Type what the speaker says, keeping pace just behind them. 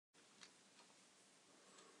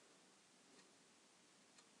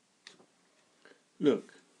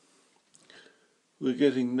Look, we're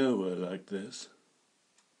getting nowhere like this.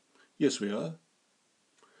 Yes, we are.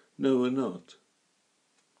 No, we're not.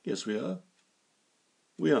 Yes, we are.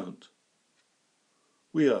 We aren't.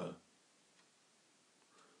 We are.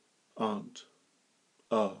 Aren't.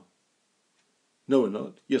 Are. No, we're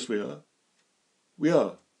not. Yes, we are. We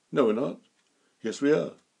are. No, we're not. Yes, we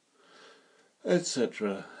are.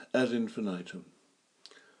 Etc. ad infinitum,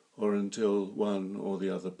 or until one or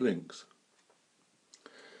the other blinks.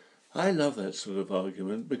 I love that sort of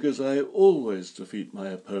argument because I always defeat my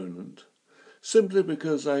opponent, simply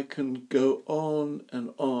because I can go on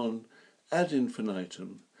and on ad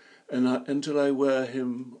infinitum until I wear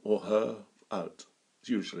him or her out. It's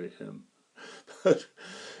usually him. But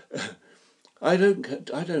I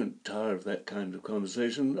don't tire of that kind of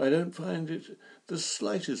conversation. I don't find it the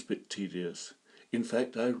slightest bit tedious. In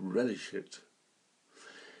fact, I relish it.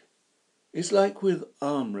 It's like with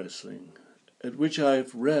arm wrestling, at which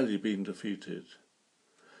I've rarely been defeated.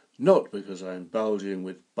 Not because I'm bulging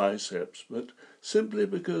with biceps, but simply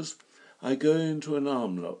because I go into an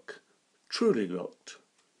arm lock, truly locked,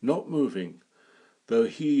 not moving, though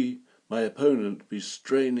he, my opponent, be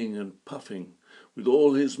straining and puffing with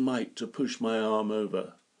all his might to push my arm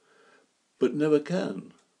over, but never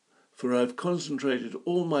can, for I've concentrated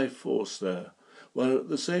all my force there, while at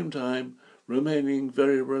the same time remaining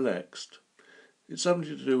very relaxed. It's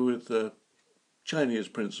something to do with the Chinese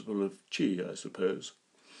principle of qi, I suppose.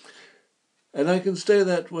 And I can stay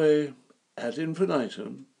that way ad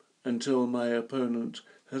infinitum until my opponent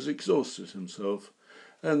has exhausted himself,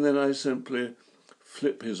 and then I simply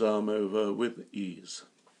flip his arm over with ease.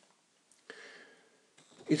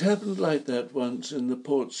 It happened like that once in the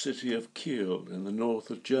port city of Kiel in the north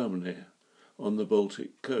of Germany, on the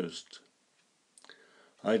Baltic coast.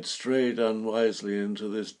 I'd strayed unwisely into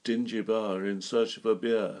this dingy bar in search of a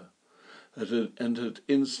beer, and had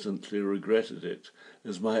instantly regretted it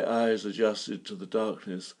as my eyes adjusted to the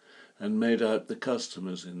darkness and made out the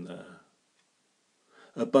customers in there.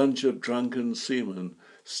 A bunch of drunken seamen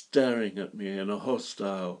staring at me in a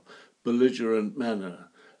hostile, belligerent manner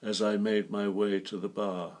as I made my way to the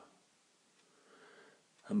bar.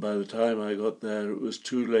 And by the time I got there, it was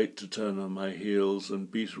too late to turn on my heels and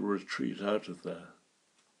beat a retreat out of there.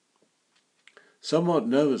 Somewhat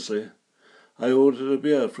nervously, I ordered a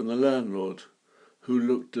beer from the landlord, who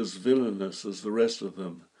looked as villainous as the rest of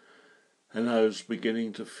them, and I was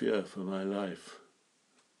beginning to fear for my life.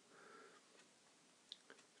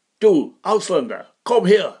 "Du, Ausländer, komm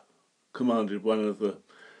here!" commanded one of them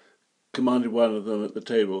at the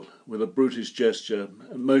table, with a brutish gesture,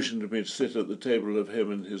 and motioned me to sit at the table of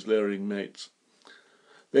him and his leering mates.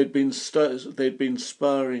 They'd been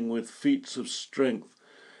sparring with feats of strength,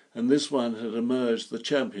 and this one had emerged the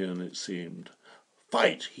champion, it seemed.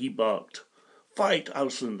 "Fight!" he barked. "Fight,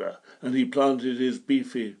 Ausländer!" And he planted his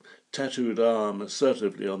beefy, tattooed arm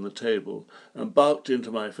assertively on the table and barked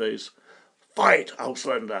into my face, "Fight,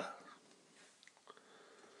 Ausländer!"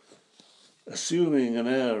 Assuming an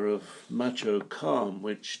air of macho calm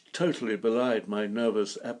which totally belied my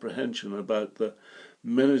nervous apprehension about the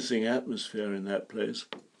menacing atmosphere in that place,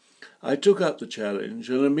 I took up the challenge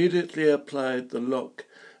and immediately applied the lock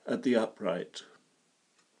at the upright.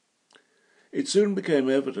 It soon became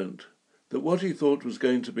evident that what he thought was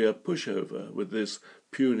going to be a pushover with this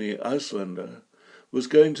puny Ausländer was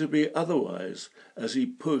going to be otherwise, as he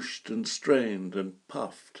pushed and strained and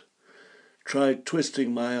puffed, tried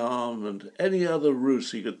twisting my arm and any other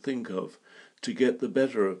ruse he could think of to get the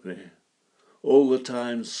better of me, all the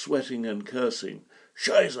time sweating and cursing,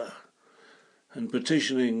 "Scheiße!" and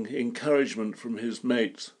petitioning encouragement from his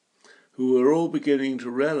mates, who were all beginning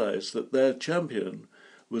to realize that their champion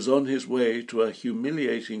was on his way to a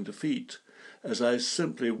humiliating defeat, as I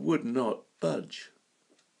simply would not budge.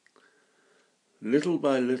 Little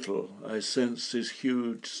by little, I sensed his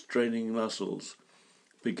huge, straining muscles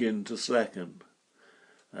begin to slacken,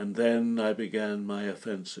 and then I began my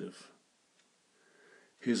offensive.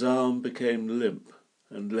 His arm became limp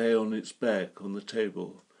and lay on its back on the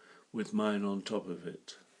table, with mine on top of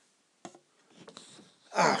it.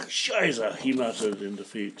 "Ach, Scheiße!" he muttered in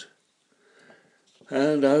defeat.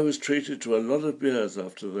 And I was treated to a lot of beers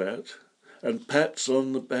after that, and pats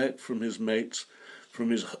on the back from his mates, from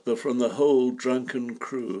the whole drunken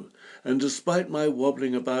crew, and despite my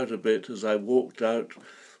wobbling about a bit as I walked out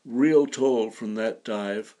real tall from that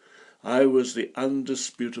dive, I was the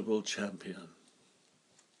undisputable champion.